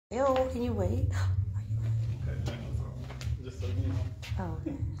Yo, can you wait? Okay, just so you know. Oh,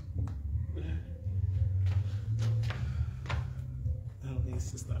 okay. At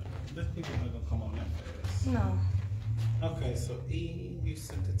least it's not. This people not gonna come on that fast. No. Okay, so E, you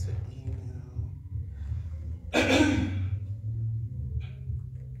sent it to email. I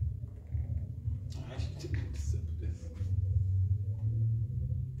actually didn't need to send this.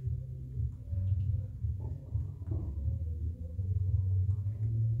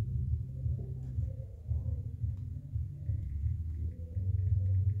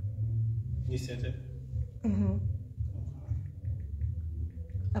 You sent it? Mm-hmm. Okay.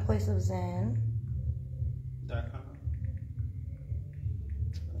 A place of Zen. .com.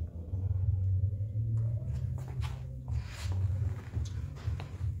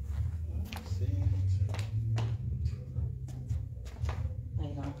 Let's see. There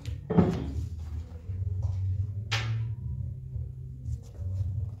you go.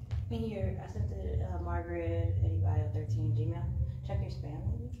 In here, I sent it Margaret 8513 Gmail. Check your spam,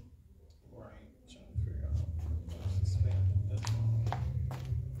 maybe. Right. Trying to figure out what's the spam. That's wrong.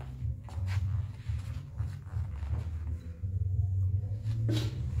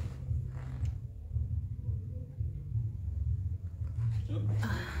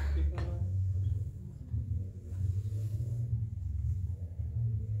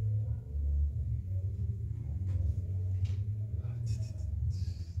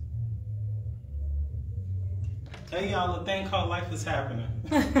 Hey y'all, a thing called life is happening.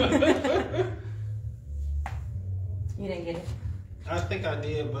 You didn't get it? I think I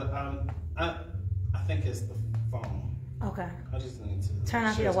did, but I think it's the phone. Okay. I just need to Turn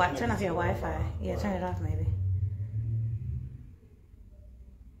off your Wi-Fi. Yeah, turn it off maybe.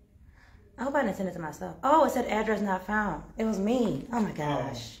 I hope I didn't send it to myself. Oh, it said address not found. It was me. Oh my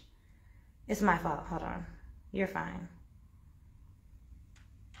gosh. It's my fault. Hold on. You're fine.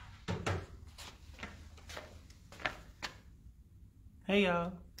 Hey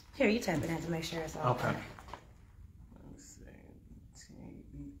y'all. Here, you type it in to make sure it's all Okay. right. Let me see.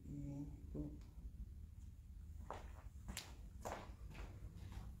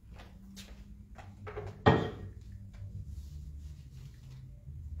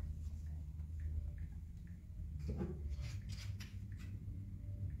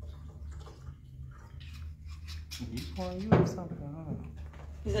 You pouring you up something, huh?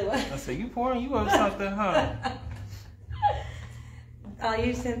 You said what? I said you pouring you up something, huh? Oh,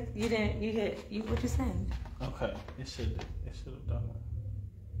 you hit, what you send? Okay, it should have done it.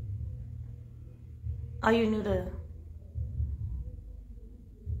 Oh, you knew the,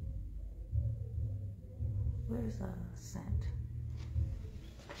 where's sent?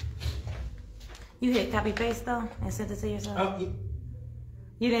 You hit copy paste though and sent it to yourself? Oh,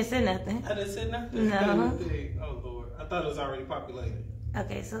 You didn't send nothing. I didn't say nothing. No. Oh Lord, I thought it was already populated.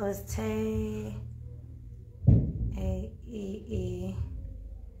 Okay, so it's Taee, A-E-E.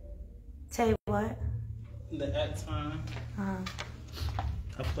 Taee what? The at time,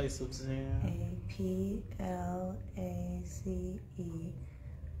 a place of Zen.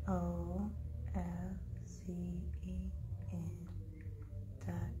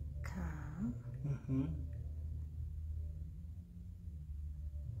 APLACEOFCEN.com. Mm-hmm.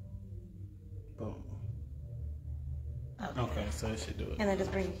 Boom. Okay, so it should do it. And then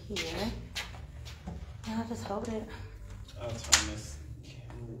just bring it here. And I'll just hold it. I'll turn this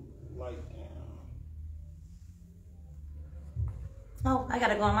light down. Oh, I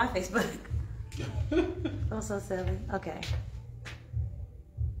gotta go on my Facebook. I'm so silly. Okay.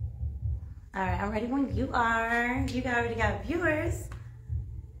 All right, I'm ready when you are. You already got viewers.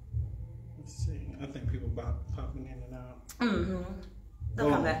 Let's see. I think people popping in and out. Mm-hmm. They'll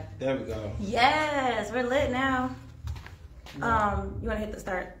come back. There we go. Yes, we're lit now. You want to hit the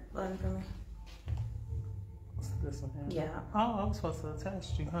start button for me? What's this one here? Yeah. Oh, I was supposed to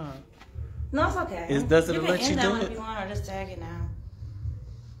attach you, huh? No, it's okay. Does it you let can you end do that one it? if you want, or just tag it now.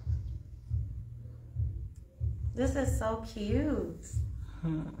 This is so cute.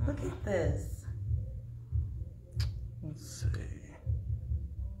 Look at this. Let's see.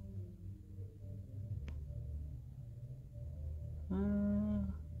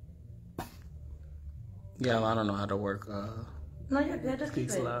 Yeah, I don't know how to work No, you're good. Just keep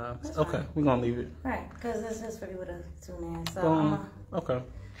these it. lives. That's Okay, fine. we're gonna leave it. Right, because this is for people to tune in. So Okay.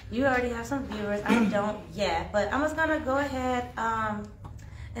 you already have some viewers. I don't yet, but I'm just gonna go ahead and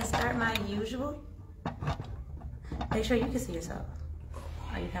start my usual. Make sure you can see yourself.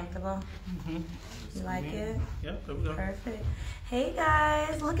 Are you comfortable? Mm-hmm. You like it? Yep, there we go. Perfect. Hey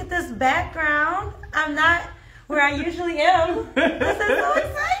guys, look at this background. I'm not where I usually am. This is so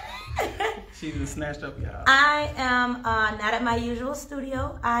exciting. She just snatched up your house. I am not at my usual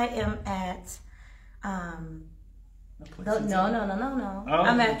studio. I am at no. Oh,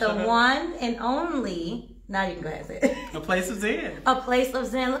 I'm at the one and only. Now you can go ahead and say it. A Place of Zen. A Place of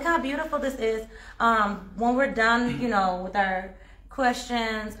Zen. Look how beautiful this is. When we're done, you know, with our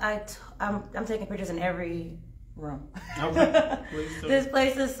questions, I'm taking pictures in every room. Okay. This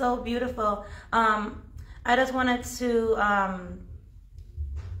place is so beautiful. I just wanted to.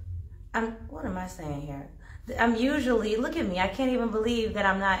 What am I saying here? I'm usually, look at me, I can't even believe that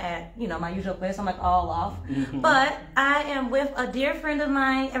I'm not at, you know, my usual place. I'm like all off. But I am with a dear friend of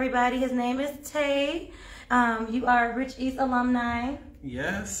mine, everybody. His name is Taee. You are Rich East alumni.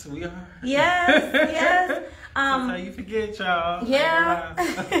 Yes, we are. Yes. That's how you forget, y'all. Yeah.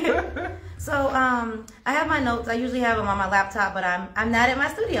 So I have my notes. I usually have them on my laptop, but I'm not at my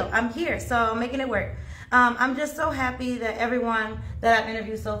studio. I'm here, so I'm making it work. I'm just so happy that everyone that I've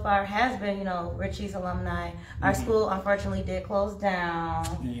interviewed so far has been, you know, Richie's alumni. Our school, unfortunately, did close down.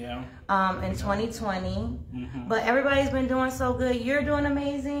 Yeah. In 2020. But everybody's been doing so good. You're doing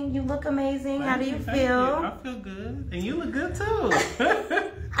amazing. You look amazing. How do you feel? You. I feel good. And you look good, too.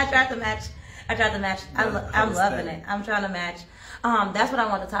 I tried to match. I'm loving it. I'm trying to match. That's what I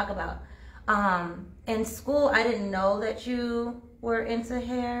want to talk about. In school, I didn't know that you were into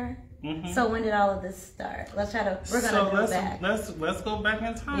hair. So when did all of this start? We're gonna go back. Let's go back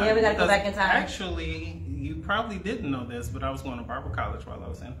in time. Yeah, we gotta go back in time. Actually, you probably didn't know this, but I was going to barber college while I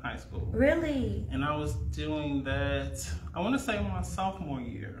was in high school. Really? And I was doing that, I want to say my sophomore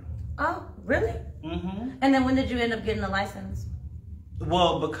year. Oh, really? And then when did you end up getting the license?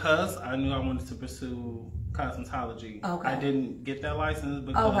 Well, because I knew I wanted to pursue cosmetology. Okay. I didn't get that license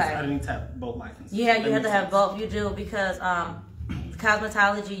because I didn't have both licenses. Yeah, you have to have both. You do, because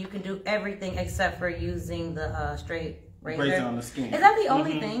cosmetology, you can do everything except for using the straight razor on the skin. Is that the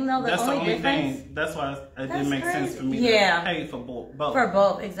only thing, though? That's the only difference? thing. That's why it didn't make sense for me to pay for both. For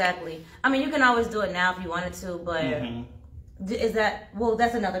both, exactly. I mean, you can always do it now if you wanted to, but is that, well,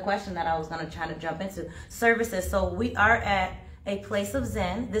 that's another question that I was going to try to jump into. Services. So we are at A Place of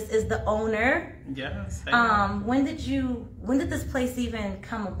Zen. This is the owner. Yes. When did this place even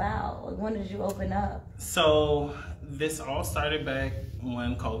come about? When did you open up? So this all started back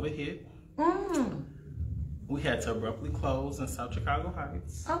when COVID hit. We had to abruptly close in South Chicago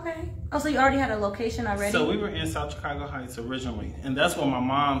Heights. Okay. Oh, so you already had a location already? So we were in South Chicago Heights originally, and that's where my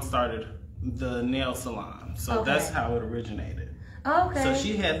mom started the nail salon. So that's how it originated. Okay. So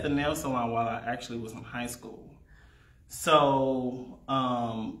she had the nail salon while I actually was in high school. So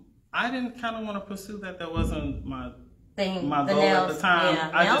I didn't kind of want to pursue that. That wasn't my goal at the time. Yeah.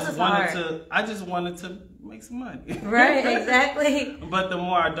 I just wanted to make some money. Right, exactly. But the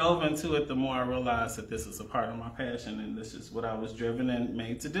more I dove into it, the more I realized that this is a part of my passion and this is what I was driven and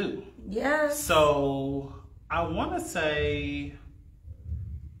made to do. Yes. So I want to say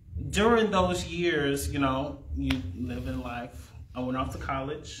during those years, you know, you live in life. I went off to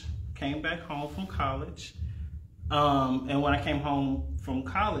college, came back home from college. And when I came home from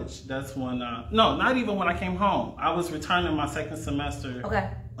college, that's when, no, not even when I came home. I was returning my second semester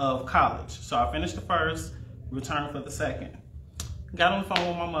of college. So I finished the first, returned for the second. Got on the phone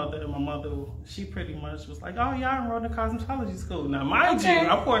with my mother, and my mother, she pretty much was like, oh, yeah, I enrolled in cosmetology school. Now, mind you,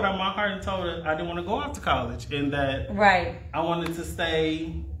 I poured out my heart and told her I didn't want to go off to college and that I wanted to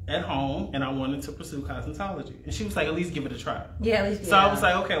stay at home and I wanted to pursue cosmetology. And she was like, at least give it a try. Yeah, at least. So I was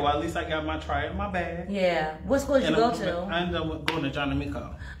like, okay, well, at least I got my try in my bag. Yeah. What school did you go to? I ended up going to John and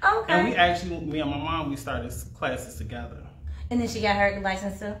Miko. Okay. And we actually, me and my mom, we started classes together. And then she got her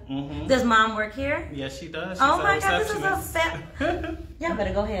license too? Does mom work here? Yes, she does. She's oh my God, this is a fat. Y'all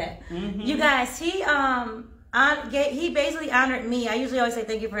better go ahead. You guys, he basically honored me. I usually always say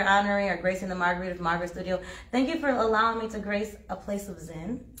thank you for honoring or gracing the Margaritas Margaret Studio. Thank you for allowing me to grace A Place of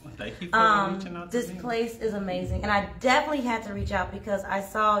Zen. Thank you for reaching out to me. This place is amazing. And I definitely had to reach out because I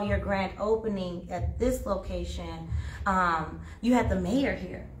saw your grand opening at this location. You had the mayor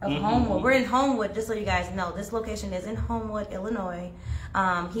here of Homewood. We're in Homewood, just so you guys know. This location is in Homewood, Illinois.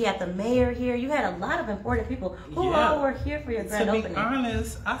 He had the mayor here. You had a lot of important people who all were here for your grand opening. To be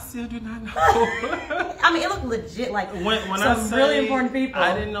honest, I still do not know. I mean, it looked legit, like when some I say really important people.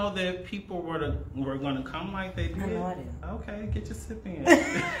 I didn't know that people were going to come like they did. I know I didn't. Okay, get your sip in.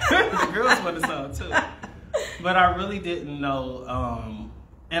 The girls wanted some too. But I really didn't know.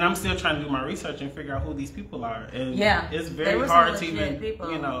 And I'm still trying to do my research and figure out who these people are. And it's very hard to even,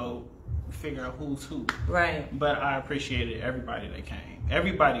 figure out who's who. Right. But I appreciated everybody that came.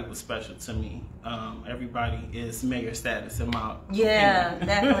 Everybody was special to me. Everybody is mayor status in my opinion.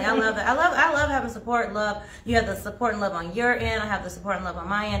 Definitely. I love that. I love having support and love. You have the support and love on your end. I have the support and love on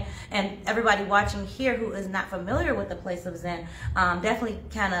my end. And everybody watching here who is not familiar with the Place of Zen, definitely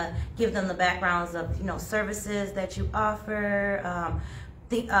kind of give them the backgrounds of, you know, services that you offer,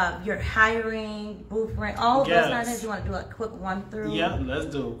 your hiring, booth rent, all of those kind of things. You want to do a quick run through? Yeah, let's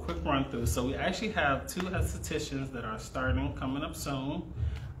do a quick run through. So we actually have 2 estheticians that are coming up soon.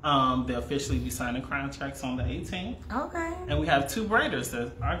 They'll officially be signing contracts on the 18th. Okay. And we have 2 braiders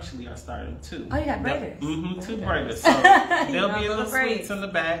that actually are starting too. Oh, you got braiders? Mm-hmm, 2 braiders. So there'll be a little suites in the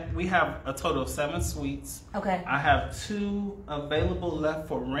back. We have a total of 7 suites. Okay. I have 2 available left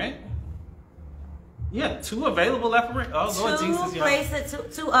for rent. Yeah, 2 available left for rent. Oh, Lord Jesus,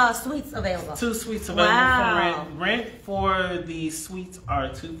 y'all. 2 suites available. 2 suites available for rent. Rent for the suites are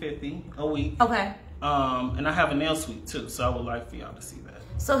 $250 a week. Okay. And I have a nail suite too, so I would like for y'all to see that.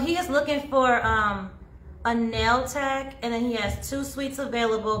 So he is looking for a nail tech, and then he has 2 suites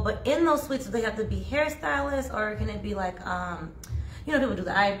available. But in those suites, do they have to be hairstylists, or can it be like, you know, people do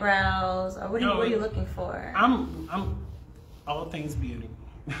the eyebrows, or what are you looking for? I'm all things beauty.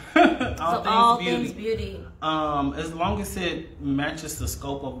 all things beauty. As long as it matches the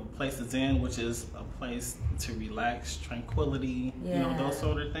scope of a Place of Zen, which is a place to relax, tranquility, you know, those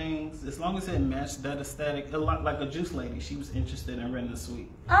sort of things. As long as it matched that aesthetic, a lot like a juice lady, she was interested in renting a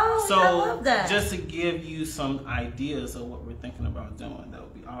suite. Oh, so, I love that. Just to give you some ideas of what we're thinking about doing, that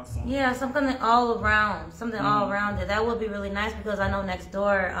would be awesome. Yeah, something all around, all around it. That would be really nice, because I know next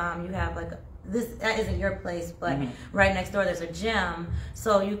door you have like that isn't your place, but right next door there's a gym,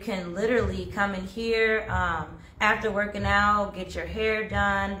 so you can literally come in here after working out, get your hair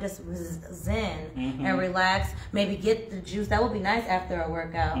done, just zen and relax. Maybe get the juice. That would be nice after a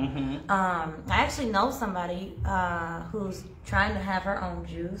workout. I actually know somebody who's trying to have her own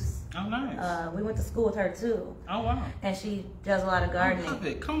juice. Oh, nice. We went to school with her too. Oh, wow. And she does a lot of gardening. I love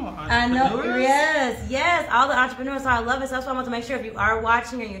it. Come on, I entrepreneurs. know. Yes, all the entrepreneurs. So I love it. So that's why I want to make sure if you are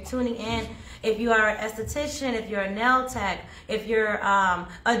watching or you're tuning in, if you are an esthetician, if you're a nail tech, if you're a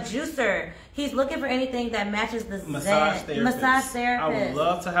juicer, he's looking for anything that matches the massage therapist. I would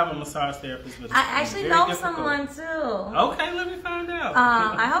love to have a massage therapist. But I actually know someone too. Okay, let me find out.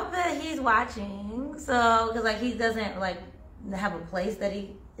 I hope that he's watching. So, because like he doesn't like have a place that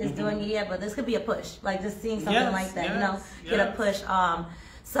he is doing it yet, but this could be a push. Like just seeing something like that, you know, get a push.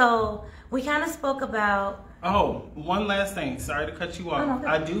 So we kind of spoke about. Oh, one last thing. Sorry to cut you off. Oh, no,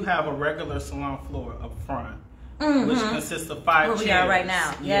 I do have a regular salon floor up front, which consists of 5 chairs. We are right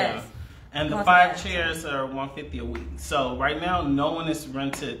now. Yes. Yeah. And the 5 chairs are $150 a week. So right now, no one has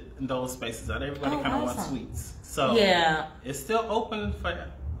rented those spaces out. Everybody kind of wants suites. So it's still open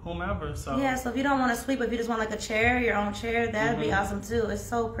for whomever. So so if you don't want to sweep, if you just want like a chair, your own chair, that'd be awesome too. It's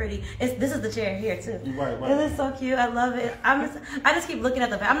so pretty. This is the chair here too. Right. It is so cute. I love it. I just keep looking at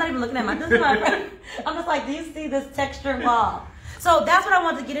the back. I'm not even looking at this is my I'm just like, do you see this texture wall? So that's what I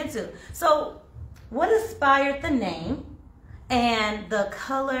wanted to get into. So what inspired the name and the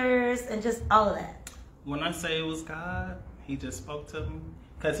colors and just all of that? When I say it was God, he just spoke to me.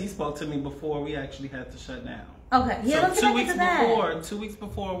 Because he spoke to me before we actually had to shut down. Okay. Yeah, let's get into that. 2 weeks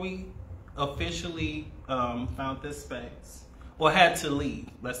before we officially found this space, or had to leave,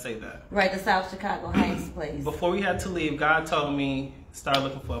 let's say that. Right, the South Chicago Heights place. Before we had to leave, God told me, start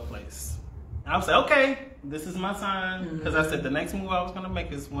looking for a place. I was like, okay, this is my sign. Because I said the next move I was going to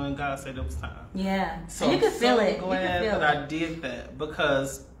make is when God said it was time. Yeah. So you could feel it. Glad that I did that.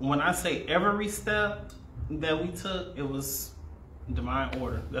 Because when I say every step that we took, it was divine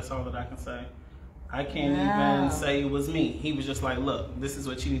order. That's all that I can say. I can't even say it was me. He was just like, look, this is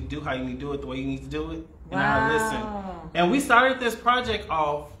what you need to do, how you need to do it, the way you need to do it. And I listened. And we started this project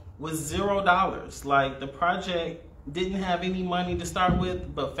off with $0. Like, the project didn't have any money to start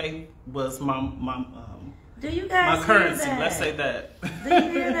with, but faith was my do you guys my currency. Hear that? Let's say that. Do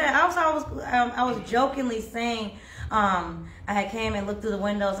you hear that? I was jokingly saying, I had came and looked through the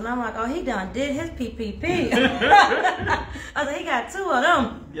windows, and I'm like, oh, he done did his PPP. I was like, he got 2 of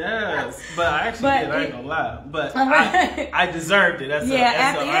them. Yes, but I actually did. I ain't gonna lie, but I deserved it.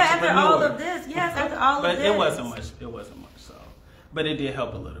 After all of this, after all of this. But it wasn't much. So, but it did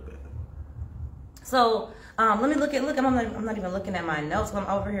help a little bit. So let me look. I'm not even looking at my notes. I'm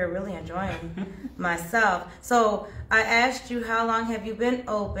over here really enjoying myself. So I asked you, how long have you been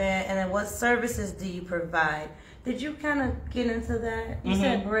open, and then what services do you provide? Did you kind of get into that? You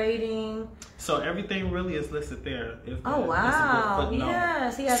said braiding. So everything really is listed there. Oh, wow.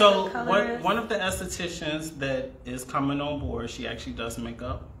 Yes. So one of the estheticians that is coming on board, she actually does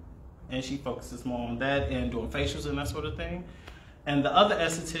makeup and she focuses more on that and doing facials and that sort of thing. And the other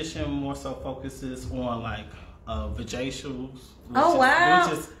esthetician more so focuses on like vajacials.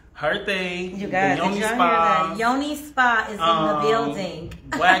 Which is her thing. You guys, the Yoni Spa. Yoni Spa is in the building.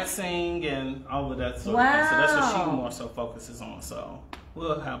 Waxing and all of that sort of thing. So that's what she more so focuses on. So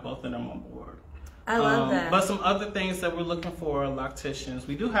we'll have both of them on board. I love that. But some other things that we're looking for are locticians.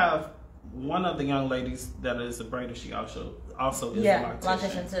 We do have one of the young ladies that is a braider. She also is a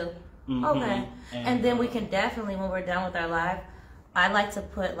loctician too. Mm-hmm. Okay. And then we can definitely, when we're done with our live, I like to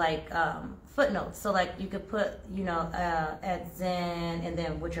put like footnotes. So like you could put, at Zen and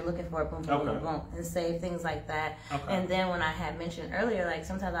then what you're looking for, boom, boom, boom, boom, and save things like that. Okay. And then when I had mentioned earlier, like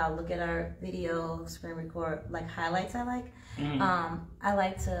sometimes I'll look at our video, screen record, like highlights I like. Mm-hmm. I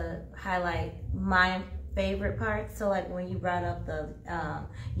like to highlight my favorite parts. So like when you brought up the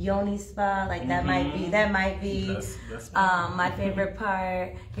Yoni Spa, like that might be that's my favorite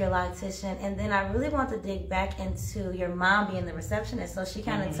part, your loctician. And then I really want to dig back into your mom being the receptionist. So she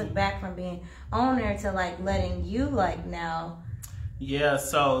kind of took back from being owner to like letting you like now. Yeah,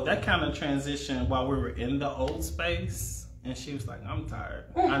 so that kind of transitioned while we were in the old space. And she was like, I'm tired.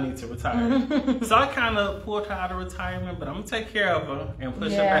 I need to retire. So I kind of pulled her out of retirement, but I'm going to take care of her and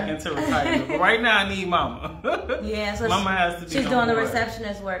push her back into retirement. But right now I need mama. So mama has to be she's doing the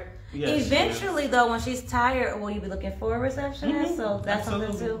receptionist work. Yes, eventually, though, when she's tired, will you be looking for a receptionist? So that's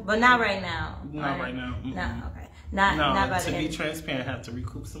something too. But not right now. Not right now. No, okay. Not by to be transparent, have to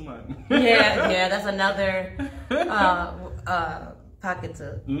recoup some money. That's another pocket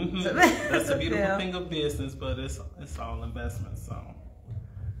to. That's a beautiful thing of business, but it's all investment. So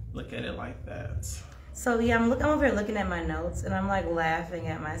look at it like that. So I'm over here looking at my notes, and I'm like laughing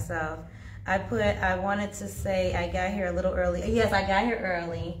at myself. I wanted to say I got here a little early. Yes, I got here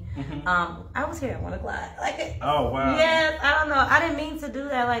early. I was here at 1 o'clock. Oh wow. Yes, I don't know. I didn't mean to do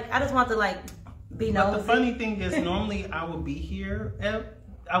that. Like I just want to be nosy. But the funny thing is, normally I would be here.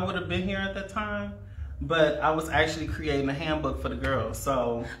 I would have been here at that time. But I was actually creating a handbook for the girls,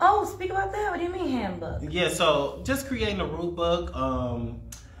 so... Oh, speak about that. What do you mean handbook? Yeah, so just creating a rule book,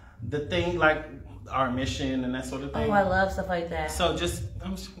 the thing like our mission and that sort of thing. Oh, I love stuff like that. So just,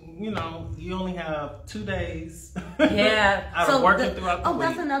 you only have 2 days. Yeah. out of working throughout the week.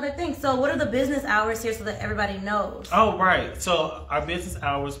 That's another thing. So what are the business hours here so that everybody knows? Oh, right. So our business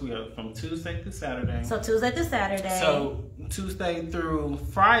hours, we are from Tuesday through Saturday. So Tuesday through Saturday. So Tuesday through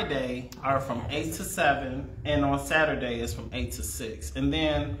Friday are from 8 to 7, and on Saturday is from 8 to 6. And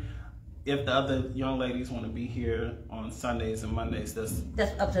then if the other young ladies want to be here on Sundays and Mondays, that's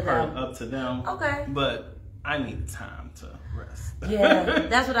up to them. Up to them. Okay. But I need time to rest. Yeah,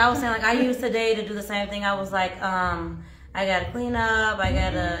 that's what I was saying. Like I used today to do the same thing. I was like, I gotta clean up. I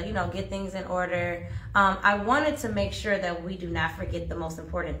gotta, get things in order. I wanted to make sure that we do not forget the most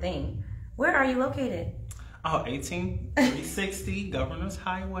important thing. Where are you located? Oh, 18360 Governor's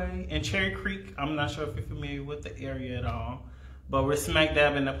Highway in Cherry Creek. I'm not sure if you're familiar with the area at all, but we're smack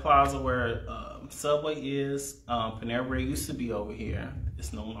dab in the plaza where Subway is. Panera Bread used to be over here.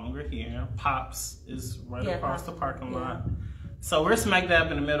 It's no longer here. Pops is right across the parking lot. So we're smack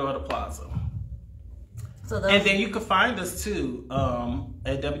dab in the middle of the plaza. And then you can find us too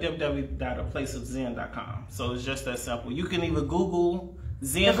at www.aplaceofzen.com. So it's just that simple. You can even Google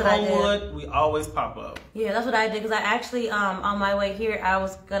Zen Homewood, we always pop up. Yeah, that's what I did, because I actually, on my way here, I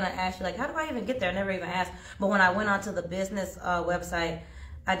was going to ask you, how do I even get there? I never even asked. But when I went onto the business website,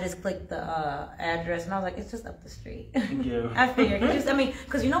 I just clicked the address, and I was like, it's just up the street. Yeah. I figured.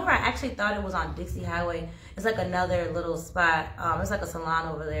 Because where I actually thought it was on Dixie Highway, it's like another little spot. It's like a salon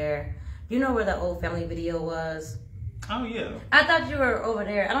over there. You know where the old family video was? Oh, yeah. I thought you were over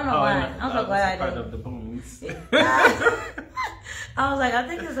there. I don't know why. I'm so glad I did. Part of the booms. I was like, I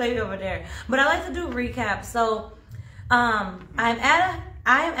think it's maybe over there. But I like to do recaps. So I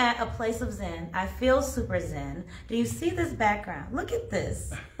am at a place of Zen. I feel super Zen. Do you see this background? Look at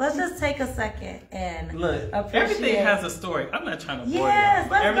this. Let's just take a second and look. Everything has a story. I'm not trying to bore you.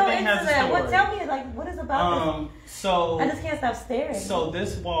 Yes, let's go into that. Well, tell me, what is about this? So I just can't stop staring. So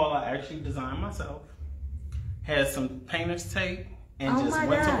this wall I actually designed myself. Had some painter's tape and just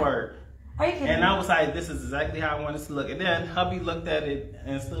went to work. Are you kidding and me? I was like, this is exactly how I want it to look. And then hubby looked at it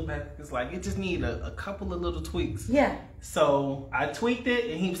and stood back. It's like, it just need a couple of little tweaks. Yeah. So I tweaked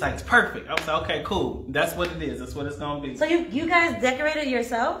it and he was like, it's perfect. I was like, okay, cool. That's what it is. That's what it's going to be. So you guys decorated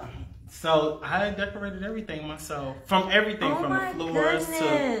yourself? So I decorated everything myself. From everything, from the floors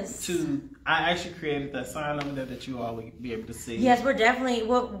to I actually created that sign over there that you all will be able to see. Yes, we're definitely,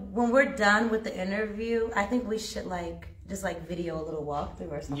 when we're done with the interview, I think we should just video a little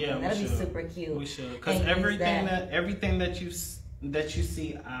walkthrough or something. Yeah, that'd be super cute. We should, because everything that you that you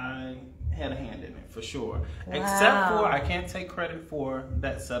see, I had a hand in it for sure. Wow. Except for I can't take credit for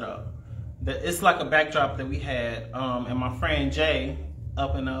that setup. It's like a backdrop that we had, and my friend Jay,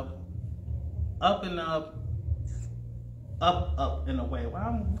 up and up in a way. Well,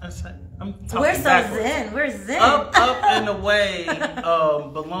 I'm talking We're so backwards. zen. We're zen. Up in a way.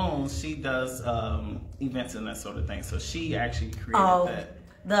 Balloons. She does events and that sort of thing. So she actually created that.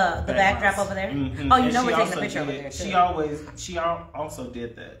 The backdrop over there. Mm-hmm. Oh, you And know she we're taking a also picture over did- there too. She also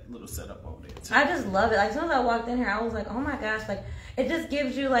did that little setup over there too. I just love it. Like, as soon as I walked in here, I was like, oh my gosh, like, it just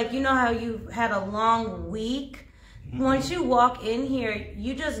gives you, like, you know how you had a long week? Mm-hmm. Once you walk in here,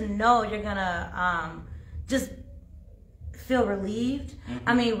 you just know you're gonna just feel relieved. Mm-hmm.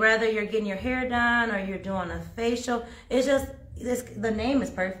 I mean, whether you're getting your hair done or you're doing a facial, it's just, the name is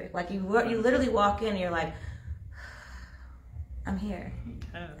perfect. Like, you literally walk in and you're like, I'm here.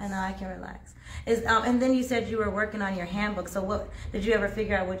 Yes. And now I can relax. And then you said you were working on your handbook. So what did you ever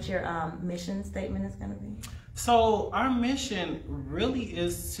figure out what your mission statement is going to be? So our mission really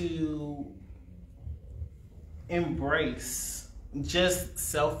is to embrace just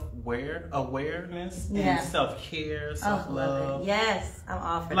self-awareness and self-care, self-love. Yes, I'm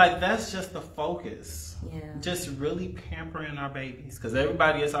all for Like that. that's just the focus. Yeah. Just really pampering our babies, because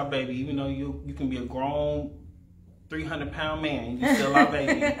everybody is our baby. Even though you can be a grown 300-pound man, you still our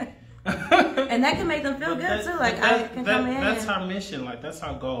baby. And that can make them feel good too. Like I can come in. That's our mission. Like that's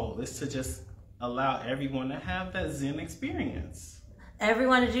our goal. Is to just allow everyone to have that Zen experience.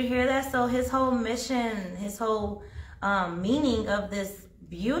 Everyone, did you hear that? So his whole mission, his whole meaning of this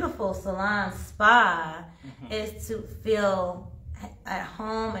beautiful salon spa is to feel at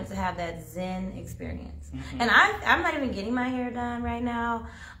home and to have that Zen experience. And I'm not even getting my hair done right now,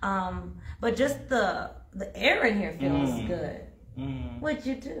 but just the air in here feels good. What'd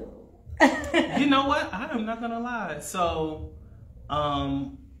you do? You know what? I am not gonna lie. So,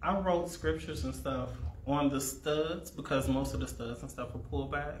 I wrote scriptures and stuff on the studs because most of the studs and stuff were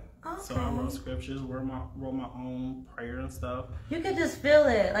pulled back. Okay. So I wrote scriptures, wrote my own prayer and stuff. You could just feel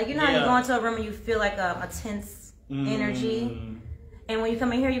it. Like, you know how you go into a room and you feel like a tense energy, and when you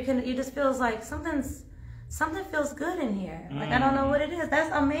come in here, you just feels like something feels good in here. Like I don't know what it is.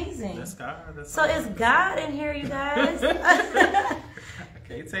 That's amazing. That's God. So it's God in here, you guys. I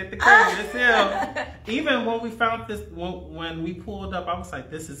can't take the credit. It's him. Even when we found this, when we pulled up, I was like,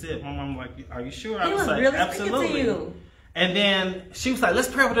 "This is it." My mom was like, "Are you sure?" I He was like, really "Absolutely." speaking to you. And then she was like, "Let's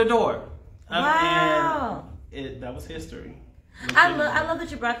pray over the door." Wow. And that was history. I love that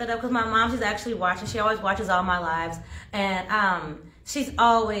you brought that up because my mom, she's actually watching. She always watches All My Lives, and she's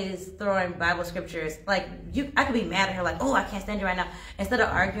always throwing Bible scriptures. Like I could be mad at her, like, "Oh, I can't stand you right now." Instead of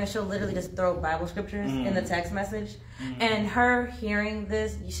arguing, she'll literally just throw Bible scriptures in the text message. And her hearing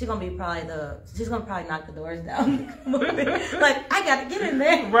this, she's gonna probably knock the doors down. Like, I gotta get in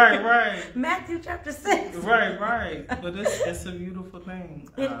there. Right. Matthew chapter 6. Right. But it's a beautiful thing.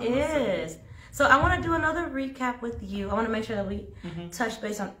 It is. So I want to do another recap with you. I want to make sure that we touch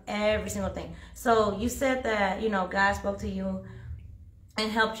base on every single thing. So you said that, God spoke to you and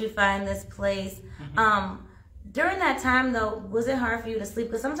helped you find this place. During that time, though, was it hard for you to sleep?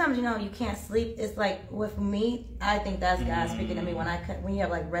 Because sometimes, you can't sleep. It's like, with me, I think that's God speaking to me when you have,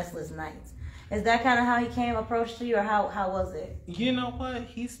 like, restless nights. Is that kind of how he approached to you, or how was it? You know what?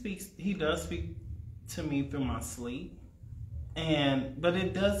 He does speak to me through my sleep. But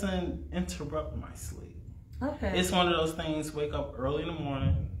it doesn't interrupt my sleep. Okay. It's one of those things, wake up early in the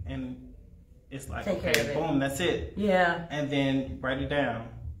morning and it's like, okay, boom, that's it. Yeah. And then write it down.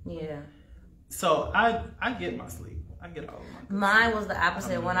 Yeah. So I get my sleep. I get all of my sleep. Mine was the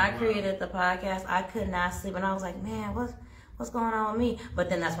opposite. When I created the podcast, I could not sleep, and I was like, man, what's going on with me?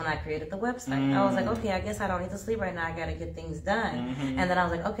 But then that's when I created the website. I was like, okay, I guess I don't need to sleep right now. I got to get things done. And then I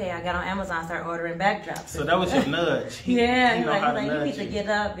was like, okay, I got on Amazon, start ordering backdrops. So that was your nudge. He's like, you need to get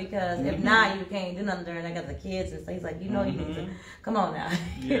up, because if not, you can't do nothing during. I got the kids, and so he's like, you need to come on now.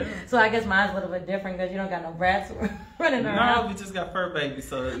 Yeah. So I guess mine's a little bit different because you don't got no brats running around. No, we just got fur babies,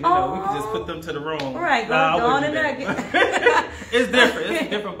 so we can just put them to the room. Right, go on in there. It's different. It's a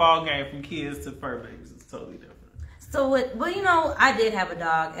different ball game from kids to fur babies. It's totally different. So, I did have a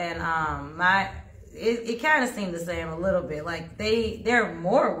dog, and it kind of seemed the same a little bit. Like they're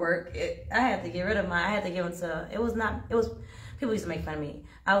more work. I had to get rid of mine. I had to give them to. People used to make fun of me.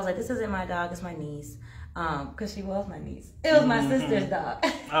 I was like, this isn't my dog. It's my niece. Because she was my niece. It was my sister's dog.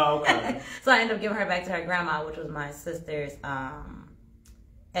 Oh, okay. So I ended up giving her back to her grandma, which was my sister's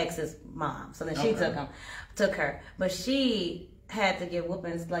ex's mom. So then she took her, but she had to get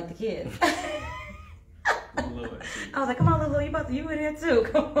whoopings like the kids. Lord. I was like, come on, Lulu, you in here too.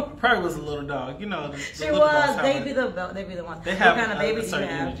 Come on. Probably was a little dog. You know, She was. They be the ones. They have what kind of baby a do you certain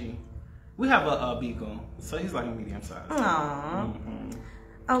have? energy. We have a beagle, so he's like a medium size. Aww.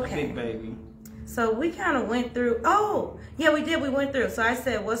 Okay. Big baby. So we kind of went through. Oh, yeah, we did. We went through. So I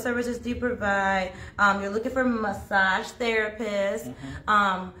said, what services do you provide? You're looking for a massage therapist.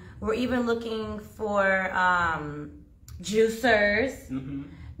 We're even looking for juicers.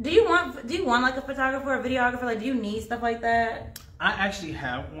 Do you want like a photographer or videographer? Like, do you need stuff like that? I actually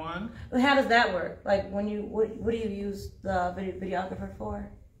have one. How does that work? Like, when you what do you use the videographer for?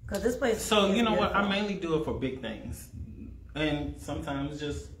 Because this place. So you know beautiful. what? I mainly do it for big things, and sometimes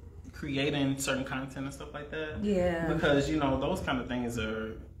just creating certain content and stuff like that. Yeah. Because you know those kind of things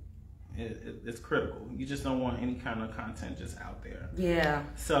are. It's critical. You just don't want any kind of content just out there. Yeah.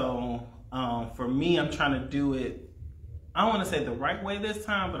 So for me, I'm trying to do it. I don't want to say the right way this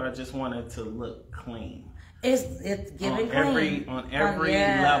time, but I just want it to look clean. It's giving clean on every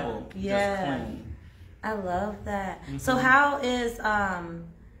level. Yeah. Just clean. I love that. So how is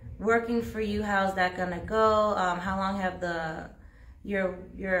working for you? How's that gonna go? How long have your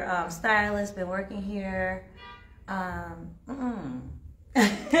stylist been working here?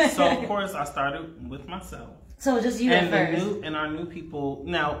 So of course I started with myself. So just you at first. And our new people.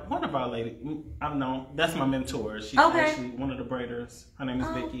 Now, one of our ladies, I've known, that's my mentor. She's actually one of the braiders. Her name is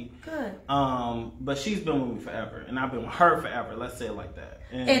Vicky. Good. But she's been with me forever, and I've been with her forever. Let's say it like that.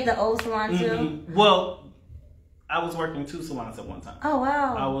 And, at the old salon too. Well, I was working 2 salons at one time. Oh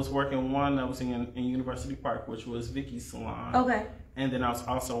wow. I was working one that was in University Park, which was Vicky's salon. Okay. And then I was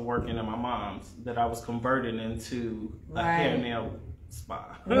also working in my mom's that I was converting into a hair nail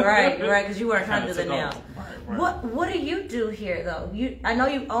spa. Right, because you weren't trying to do the nails. Right. What do you do here though? I know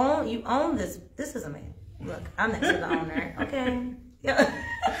you own this. This is amazing. Look, I'm next to the owner. Okay.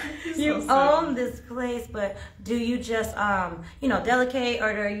 You own this place, but do you just delegate, or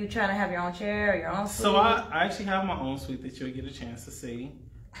are you trying to have your own chair or your own suite? So I actually have my own suite that you'll get a chance to see.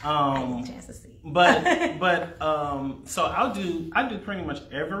 I get a chance to see. but so I do pretty much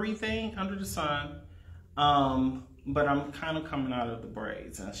everything under the sun. But I'm kind of coming out of the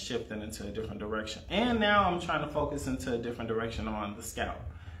braids and shifting into a different direction. And now I'm trying to focus into a different direction on the scalp.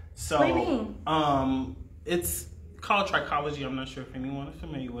 So what do you mean? It's called trichology. I'm not sure if anyone is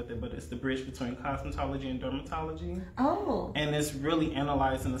familiar with it, but it's the bridge between cosmetology and dermatology. Oh. And it's really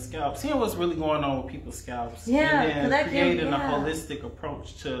analyzing the scalp, seeing what's really going on with people's scalps. Yeah. And then creating a holistic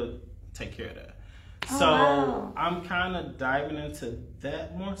approach to take care of that. So I'm kind of diving into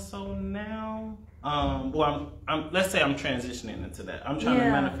that more so now. Well, let's say I'm transitioning into that. I'm trying to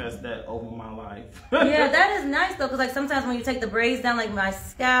manifest that over my life. Yeah, that is nice though, because like sometimes when you take the braids down, like my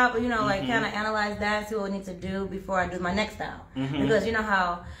scalp, like kind of analyze that, see what we need to do before I do my next style. Because you know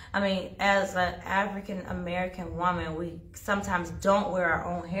how, as an African American woman, we sometimes don't wear our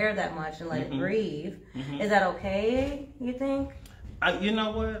own hair that much and let it breathe. Is that okay, you think? You know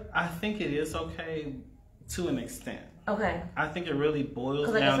what? I think it is okay to an extent. Okay. I think it really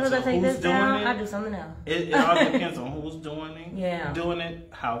boils down to who's doing it. I do something else. It all depends on who's doing it. Yeah. Doing it,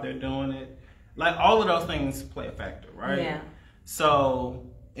 how they're doing it. Like all of those things play a factor, right? Yeah. So,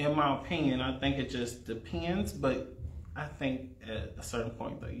 in my opinion, I think it just depends. But I think at a certain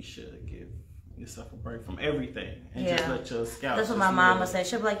point, though, you should give yourself a break from everything and just let your scalp. That's what my mama said.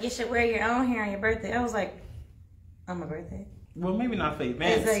 She'll be like, "You should wear your own hair on your birthday." I was like, "On my birthday." Well, maybe not for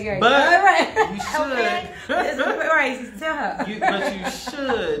events, but you should. Okay. Right, tell her. But you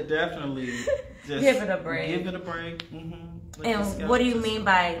should definitely just give it a break. Give it a break. And what do you mean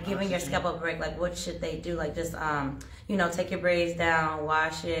by giving your scalp a break? Like, what should they do? Like, just take your braids down,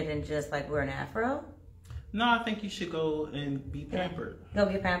 wash it, and just like wear an afro? No, I think you should go and be pampered. Go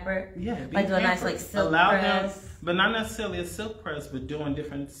get pampered? Yeah, like do a nice like silk press. Them, but not necessarily a silk press, but doing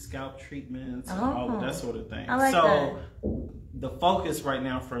different scalp treatments and all of that sort of thing. I like that. The focus right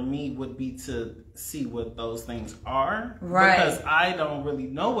now for me would be to see what those things are. Right. Because I don't really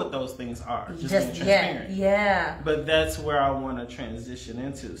know what those things are. Just being transparent. Yeah. But that's where I want to transition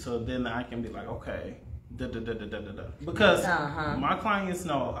into. So then I can be like, okay, because my clients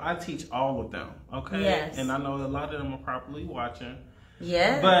know I teach all of them, okay? Yes. And I know a lot of them are probably watching.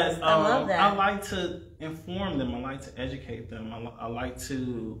 Yes, but I love that. I like to inform them. I like to educate them. I like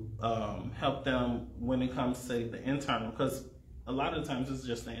to help them when it comes to the internal, because a lot of times it's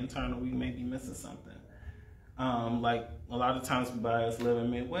just the internal. We may be missing something. Like a lot of times by us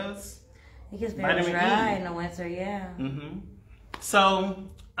living Midwest, it gets very dry in the winter. Yeah. So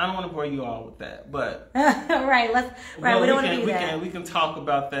I don't want to bore you all with that, but right. We don't want to do that. We can talk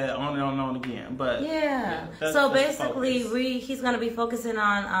about that on and on again, but yeah. So basically, he's going to be focusing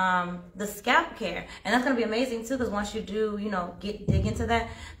on the scalp care, and that's going to be amazing too. Because once you do, dig into that,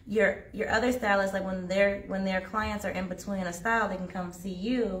 your other stylists, like when their clients are in between a style, they can come see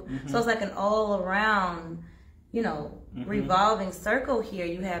you. So it's like an all around, revolving circle here.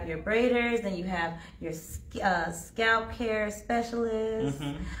 You have your braiders, then you have your scalp care specialists.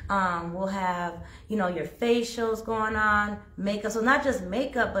 We'll have, your facials going on, makeup. So not just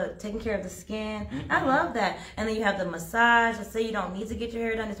makeup, but taking care of the skin. I love that. And then you have the massage. Let's say you don't need to get your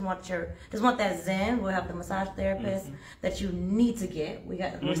hair done, just want that zen. We'll have the massage therapist that you need to get.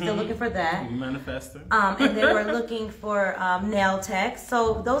 We're still looking for that. Manifesting. And then we're looking for nail techs.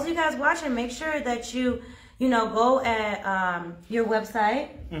 So those of you guys watching, make sure that you go at your website,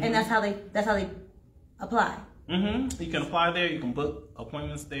 and that's how they apply. You can apply there. You can book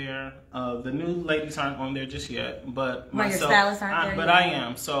appointments there. The new ladies aren't on there just yet, but myself, your stylists aren't there but yet? I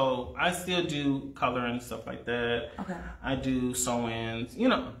am. So I still do coloring and stuff like that. Okay. I do sew-ins.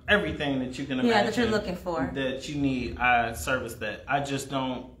 Everything that you can imagine. Yeah, that you're looking for. That you need. I service that. I just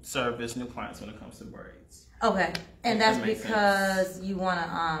don't service new clients when it comes to braids. Okay, and that's because you want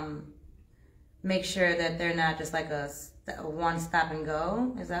to make sure that they're not just like a one stop and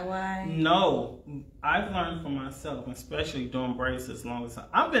go. Is that why? No, I've learned for myself, especially doing braids as long as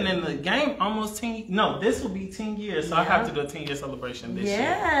I've been in the game almost 10. No, this will be 10 years, so I have to do a 10-year celebration this year.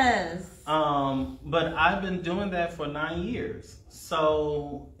 Yes. But I've been doing that for 9 years,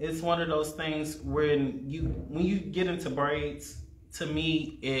 so it's one of those things when you get into braids, to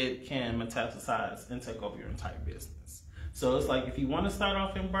me, it can metastasize and take over your entire business. So it's like if you want to start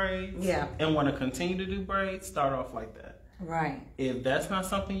off in braids and want to continue to do braids, start off like that. Right. If that's not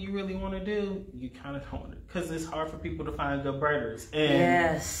something you really want to do, you kind of don't want it. Because it's hard for people to find good braiders. And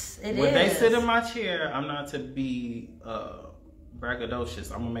yes, it when they sit in my chair, I'm not to be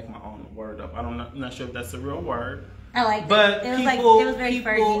braggadocious. I'm going to make my own word up. I'm not sure if that's a real word. I like but it. It was very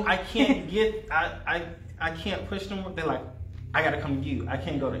people I can't get, I can't push them. They're like, I gotta come to you. I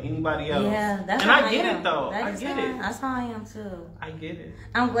can't go to anybody else. Yeah, that's and how I get it though. I get it. That's how I am too. I get it.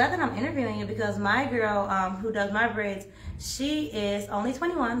 I'm glad that I'm interviewing you because my girl, who does my braids, she is only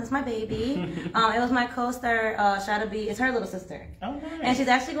 21. That's my baby. It was my co-star, Shada B. It's her little sister. Oh, nice. And she's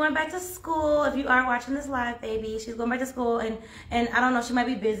actually going back to school. If you are watching this live, baby, she's going back to school. And I don't know, she might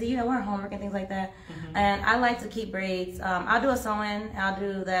be busy. We're homework and things like that. And I like to keep braids. I'll do a sewing. I'll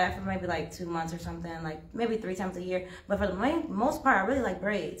do that for maybe like 2 months or something, like maybe 3 times a year. But for the most part, I really like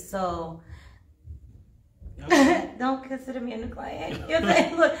braids. So don't consider me a new client. You're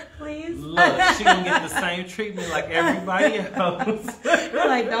saying, look, please. Look, she gonna get the same treatment like everybody else. You're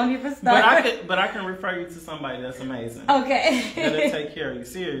like, don't even start. But I can refer you to somebody that's amazing. Okay. That'll take care of you.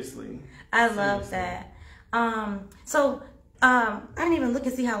 Seriously. I love that. So I didn't even look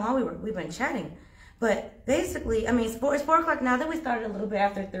and see how long we've been chatting. But basically, I mean, it's 4 o'clock now. Then we started a little bit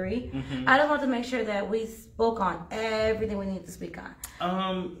after 3. I just want to make sure that we spoke on everything we needed to speak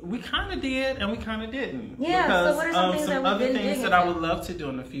on. We kind of did, and we kind of didn't. Yeah. Because, so what are some things that we other didn't things dig that I into? would love to do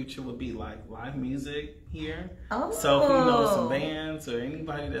in the future would be like live music here. Oh. So if you know some bands or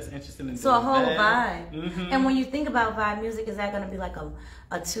anybody that's interested in So a doing whole that. vibe. And when you think about vibe music, is that going to be like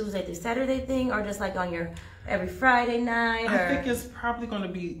a Tuesday through Saturday thing, or just like on your every Friday night? I think it's probably going to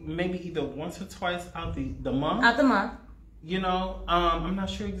be maybe either once or twice out the month. Out the month. I'm not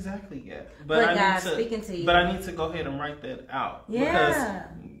sure exactly yet. But God's speaking to you. But I need to go ahead and write that out. Yeah.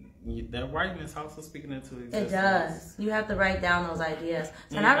 Because that writing is also speaking into existence. It does. You have to write down those ideas.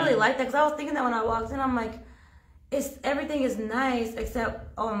 So, and I really like that because I was thinking that when I walked in, I'm like, everything is nice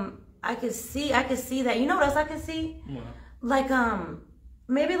except I could see that. You know what else I can see? Yeah. Like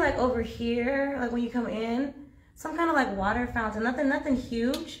maybe like over here, like when you come in, some kind of like water fountain. Nothing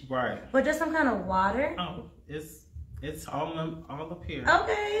huge. Right. But just some kind of water. Oh, it's all up here.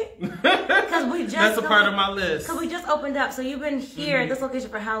 Okay. Because we just that's a part of my list. Because we just opened up. So you've been here at this location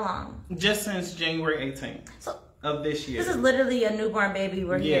for how long? Just since January 18th of this year. This is literally a newborn baby.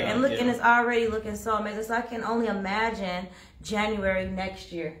 We're here. And look, and it's already looking so amazing. So I can only imagine January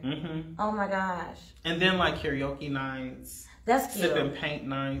next year. Oh my gosh. And then like karaoke nights. That's cute. Sipping paint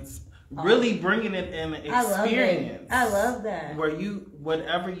nights. Really bringing it in an experience. I love that. Where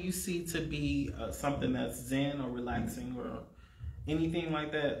whatever you see to be something that's zen or relaxing or anything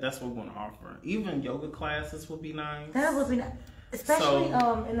like that, that's what we're going to offer. Even yoga classes would be nice. That would be nice. Especially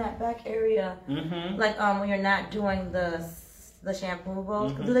in that back area. Like when you're not doing the shampoo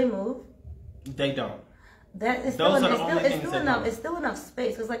bowls. Do they move? They don't. That is Those still, are the it's only still, it's things still that enough. go. It's still enough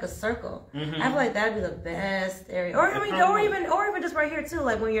space. It's like a circle. Mm-hmm. I feel like that'd be the best area, or even just right here too.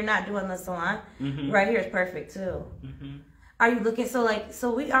 Like when you're not doing the salon, right here is perfect too. Mm-hmm. Are you looking?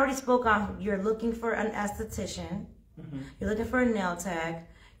 So we already spoke on. You're looking for an esthetician. Mm-hmm. You're looking for a nail tech.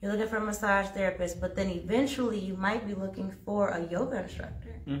 You're looking for a massage therapist. But then eventually you might be looking for a yoga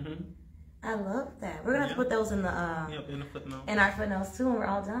instructor. Mm-hmm. I love that. We're gonna have to put those in the in the footnote. in our footnotes too when we're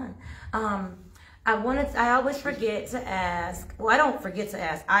all done. I always forget to ask. Well, I don't forget to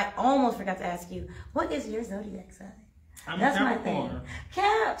ask. I almost forgot to ask you. What is your zodiac sign? That's my thing.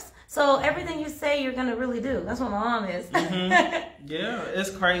 Caps. So everything you say, you're gonna really do. That's what my mom is. Mm-hmm. Yeah, it's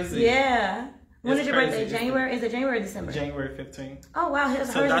crazy. Yeah. When is your birthday? Crazy. January? Is it January or December? January 15th. Oh wow, hers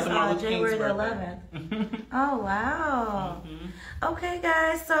is January the 11th. Oh wow. Mm-hmm. Okay,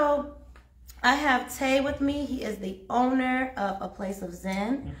 guys. So I have Taee with me. He is the owner of A Place of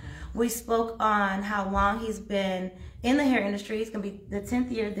Zen. Mm-hmm. We spoke on how long he's been in the hair industry. It's gonna be the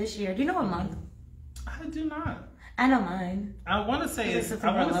 10th year this year. Do you know what month? I do not. I know mine. I want to say it's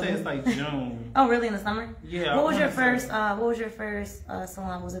like June. Oh, really? In the summer? Yeah. What was your first? What was your first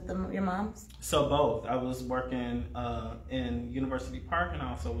salon? Was it your mom's? So both. I was working in University Park, and I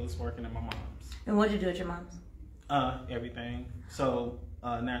also was working at my mom's. And what did you do at your mom's? Everything. So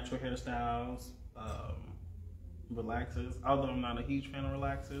natural hairstyles, relaxers. Although I'm not a huge fan of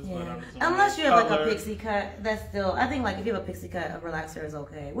relaxers, but I'm unless you have like a pixie cut, that's still. I think like if you have a pixie cut, a relaxer is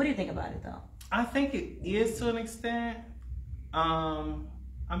okay. What do you think about it though? I think it is to an extent. I'm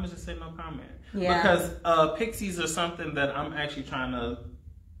gonna just say no comment. Yeah. Because pixies are something that I'm actually trying to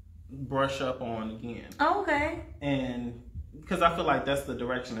brush up on again. Oh, okay. And because I feel like that's the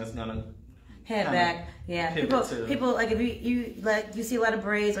direction that's gonna head back. Yeah. People like if you see a lot of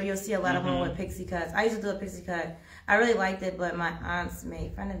braids or you'll see a lot of women with pixie cuts. I used to do a pixie cut. I really liked it, but my aunts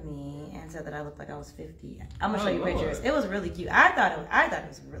made fun of me and said that I looked like I was 50. I'm gonna show you pictures. It was really cute. I thought it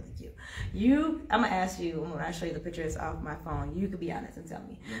was really cute. I'm gonna ask you when I show you the pictures off my phone. You could be honest and tell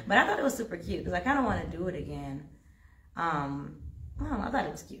me. But I thought it was super cute because I kind of want to do it again. I don't know, I thought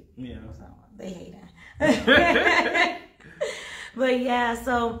it was cute. Yeah. So they hate it. But yeah,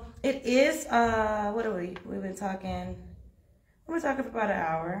 so it is. What are we? We've been talking. We're talking for about an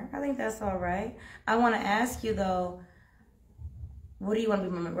hour. I think that's all right. I want to ask you though, what do you want to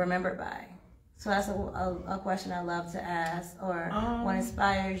be remembered by? So that's a question I love to ask, or what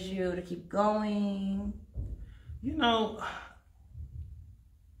inspires you to keep going? You know,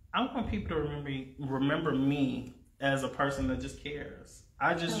 I want people to remember me as a person that just cares.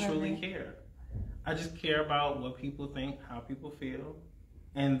 I just truly care. I just care about what people think, how people feel,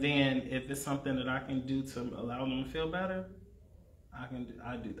 and then if it's something that I can do to allow them to feel better,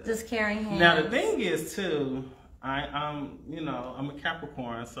 I do that. Just caring hands. Now the thing is too, I'm a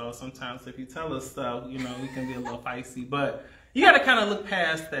Capricorn, so sometimes if you tell us stuff, we can be a little feisty, but you got to kind of look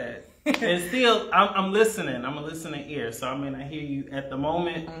past that. And still, I'm listening. I'm a listening ear, so I may not hear you at the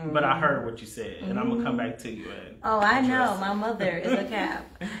moment, but I heard what you said, and I'm gonna come back to you. I know. My mother is a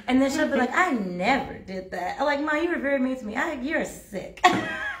Cap, and then she'll be like, "I never did that." I'm like, "Ma, you were very mean to me. You're sick."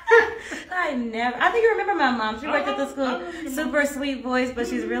 I never. I think you remember my mom. She worked at the school. Super sweet voice, but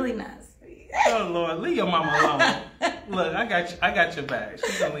she's really nice. Oh Lord, leave your mama alone. Look, I got your back.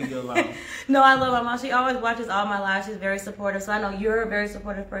 She's gonna leave you alone. No, I love my mom. She always watches all my lives. She's very supportive. So I know you're a very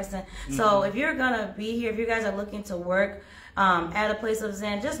supportive person. So if you're gonna be here, if you guys are looking to work at A Place of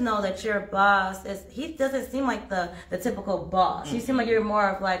Zen, just know that your boss he doesn't seem like the typical boss. You seem like you're more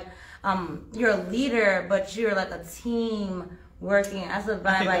of like you're a leader, but you're like a team working. That's the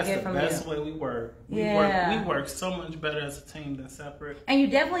vibe I get from you. That's the way we work. We work so much better as a team than separate. And you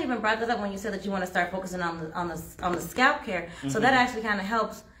definitely even brought that up when you said that you want to start focusing on the scalp care. So that actually kind of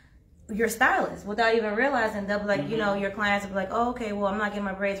helps your stylist without even realizing. They'll be like, your clients will be like, oh, okay, well, I'm not getting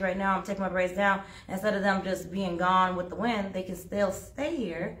my braids right now. I'm taking my braids down. Instead of them just being gone with the wind, they can still stay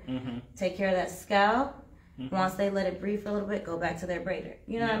here, take care of that scalp. Once they let it breathe for a little bit, go back to their braider.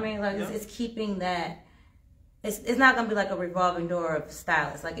 You know what I mean? Like it's keeping that. It's not gonna be like a revolving door of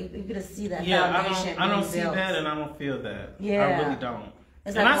stylists. Like you get to see that foundation. I don't see that, and I don't feel that. Yeah, I really don't.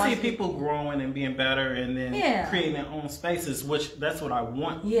 And I see people growing and being better, and then creating their own spaces, which that's what I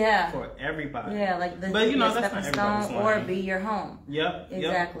want. For everybody. Yeah, like but that's not everybody's stone or be your home. Yep.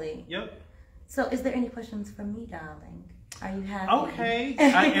 Exactly. Yep. So, is there any questions for me, darling? Are you happy? Okay,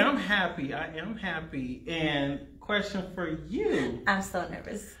 I am happy. And question for you. I'm so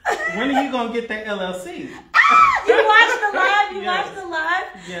nervous. When are you gonna get that LLC? You watched the live? Watched the live?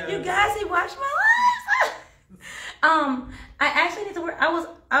 Yes. You guys, he watched my live. I actually need to work. I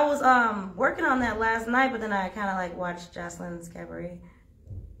was working on that last night, but then I kind of like watched Jocelyn's Cabaret.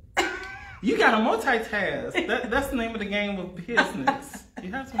 You got to multitask. That's the name of the game of business.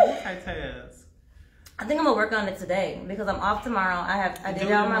 You have to multitask. I think I'm gonna work on it today because I'm off tomorrow. I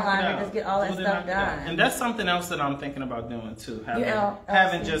did all my laundry, just get all that stuff done. And that's something else that I'm thinking about doing too.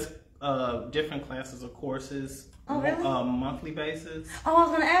 Having just different classes or courses monthly basis. Oh, I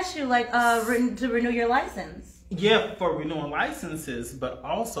was gonna ask you to renew your license. Yeah, for renewing licenses, but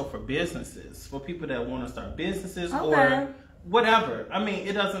also for businesses, for people that want to start businesses or whatever. I mean,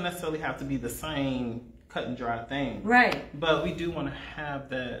 it doesn't necessarily have to be the same cut and dry thing. Right. But we do want to have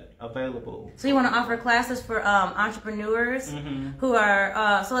that available. So you want to offer classes for entrepreneurs who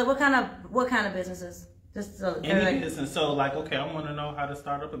are so like what kind of businesses? Just so any business. So like, okay, I want to know how to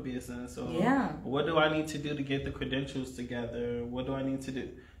start up a business. So what do I need to do to get the credentials together? What do I need to do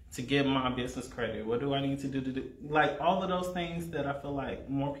to get my business credit? What do I need to do like all of those things that I feel like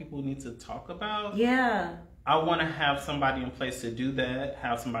more people need to talk about? Yeah. I want to have somebody in place to do that,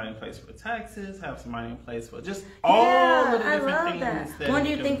 have somebody in place for taxes, have somebody in place for just all of the different things. That when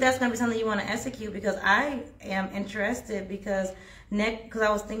do you think that's going to be something you want to execute? Because I am interested because I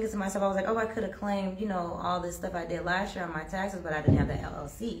was thinking to myself, I was like, oh, I could have claimed, all this stuff I did last year on my taxes, but I didn't have the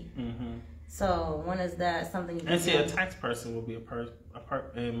LLC. So when is that something you can do? A tax person will be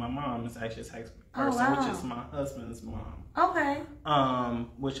and my mom is actually a tax person, which is my husband's mom. Okay.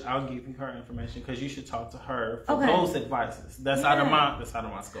 Which I'll give you her information because you should talk to her for those advices. That's out of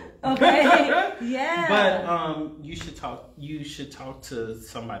my scope. Okay. Yeah. But you should talk to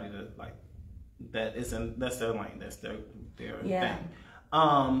somebody that's their lane, that's their thing.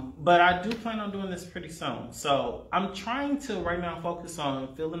 But I do plan on doing this pretty soon. So I'm trying to right now focus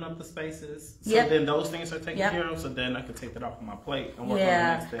on filling up the spaces. So then those things are taken care of. So then I can take that off of my plate and work on the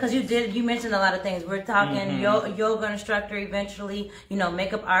next thing. Because you mentioned a lot of things. We're talking yoga instructor eventually,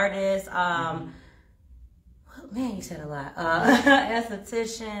 makeup artist, man, you said a lot.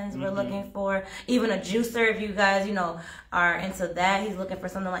 Estheticians, we're looking for even a juicer if you guys, are into that. He's looking for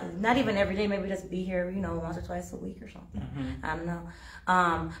something like, not even every day, maybe just be here, once or twice a week or something. I don't know.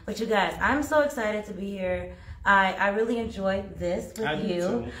 But you guys, I'm so excited to be here. I really enjoyed this with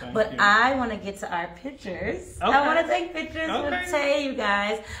you. But I want to get to our pictures. Okay. I want to take pictures with Taee, you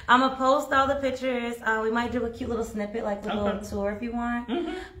guys. I'm going to post all the pictures. We might do a cute little snippet, like a little tour if you want.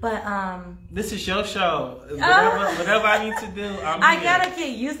 But this is your show. Whatever I need to do, I got to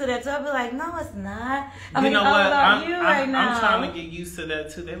get used to that. So I'll be like, no, it's not. I mean, it's all about you right now. I'm trying to get used to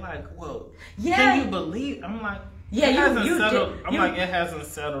that too. They're like, whoa, can you believe? I'm like, it hasn't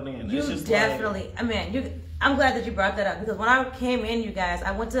settled in. You definitely, I'm glad that you brought that up because when I came in, you guys,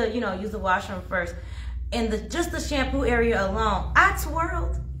 I went to, use the washroom first. And just the shampoo area alone, I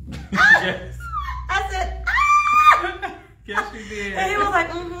twirled. Yes. I said, Yes, you did. And he was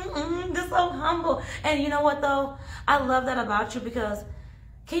like, just so humble. And you know what, though? I love that about you because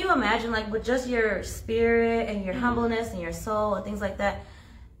can you imagine, like, with just your spirit and your humbleness and your soul and things like that,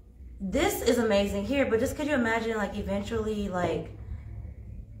 this is amazing here, but just could you imagine, like, eventually, like,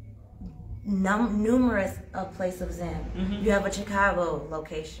 numerous places in. You have a Chicago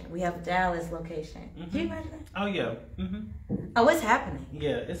location. We have a Dallas location. Can you imagine that? Oh, yeah. Oh, it's happening.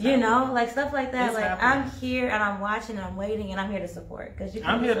 Yeah, it's happening. Like stuff like that. It's like, happening. I'm here and I'm watching and I'm waiting and I'm here to support.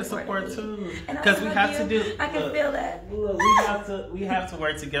 I'm here to support too. Because we have to do. I can feel that. Look, we have to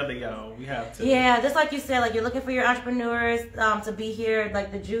work together, y'all. We have to. Yeah, just like you said, like you're looking for your entrepreneurs to be here,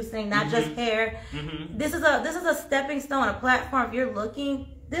 like the juicing, not just hair. This is a stepping stone, a platform. If you're looking,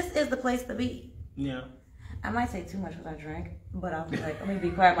 this is the place to be. Yeah. I might say too much because I drank, but I'll be like, let me be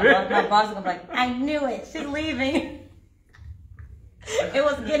quiet. My boss is gonna be like, I knew it. She's leaving. It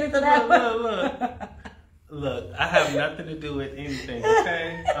was getting to that. Look, I have nothing to do with anything,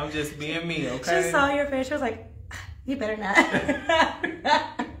 okay? I'm just being me, okay? She saw your face. She was like, you better not.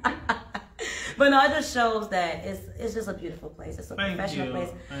 But no, it just shows that it's just a beautiful place. It's a professional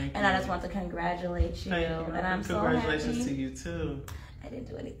place. And I just want to congratulate you. And I'm so happy. Congratulations to you, too. I didn't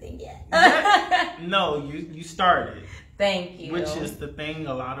do anything yet. No, you started. Thank you. Which is the thing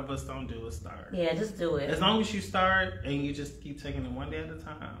a lot of us don't do is start. Yeah, just do it. As long as you start and you just keep taking it one day at a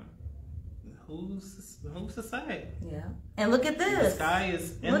time. Who's to say? Yeah. And look at this. The sky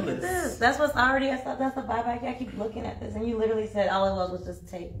is endless. Look at this. That's what's already, that's the vibe I keep looking at this. And you literally said all it was just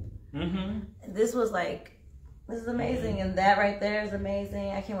tape. This was like, this is amazing. And that right there is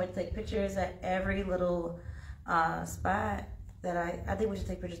amazing. I can't wait to take pictures at every little spot that I think we should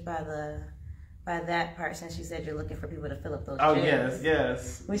take pictures by by that part, since you said you're looking for people to fill up those Oh, chairs.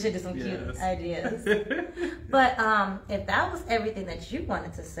 yes. We should do some cute ideas. But if that was everything that you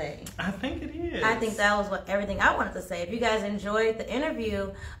wanted to say, I think it is. I think that was everything I wanted to say. If you guys enjoyed the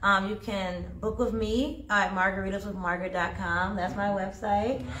interview, you can book with me at margaritaswithmargaret.com. That's my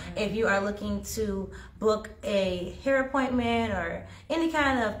website. Nice. If you are looking to book a hair appointment or any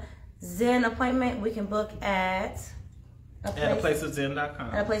kind of Zen appointment, we can book at aplaceofzen.com.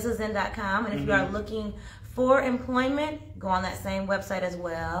 At aplaceofzen.com. And if you are looking for employment, go on that same website as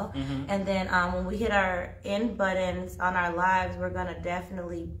well. And then when we hit our end buttons on our lives, we're going to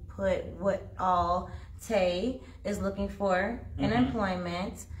definitely put what all Taee is looking for in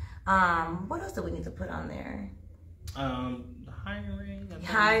employment. What else do we need to put on there? Hiring.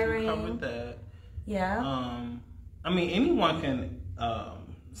 Hiring. We covered that. Yeah. I mean, anyone can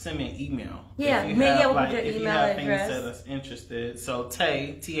send me an email. Yeah, if you have things that are interested. So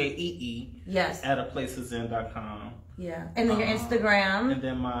Taee, Taee, yes, at aplaceofzen.com. Yeah, and then your Instagram. And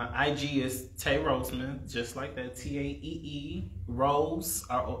then my IG is Taee Roseman, just like that. Taee, Rose,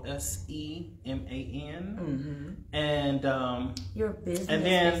 Roseman. And your business. And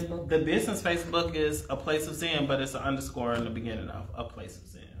then Facebook. The business Facebook is A Place of Zen, but it's an underscore in the beginning of A Place of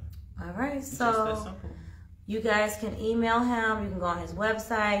Zen. All right, so just that simple. You guys can email him. You can go on his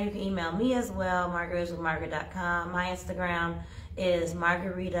website. You can email me as well, margaritaswithmargaret.com. My Instagram is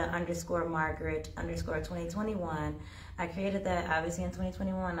Margarita_Margaret_2021. I created that obviously in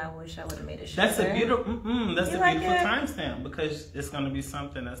 2021. I wish I would have made it shorter. That's a beautiful, timestamp because it's going to be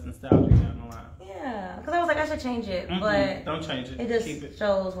something that's nostalgic down the line. Yeah, because I was like, I should change it, but don't change it. It just keep it.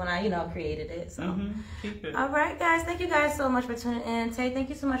 shows when I, created it. So, keep it. All right, guys. Thank you guys so much for tuning in. Taee, thank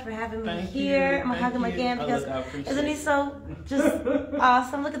you so much for having me here. I'm gonna hug him again because isn't he so just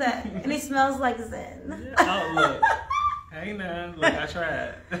awesome? Look at that, and he smells like Zen. Oh look. Hey now, look, I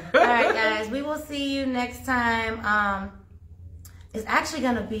tried. All right, guys. We will see you next time. It's actually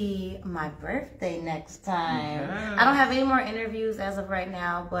gonna be my birthday next time. Yeah. I don't have any more interviews as of right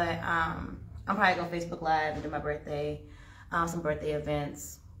now, but I'm probably gonna Facebook Live and do my birthday, some birthday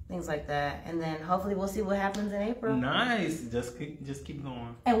events, things like that, and then hopefully we'll see what happens in April. Nice. Just keep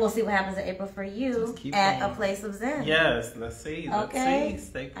going. And we'll see what happens in April for you at A Place of Zen. Yes. Let's see. Okay.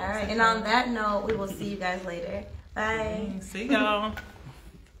 Stay all right. And on that note, we will see you guys later. Bye. See y'all.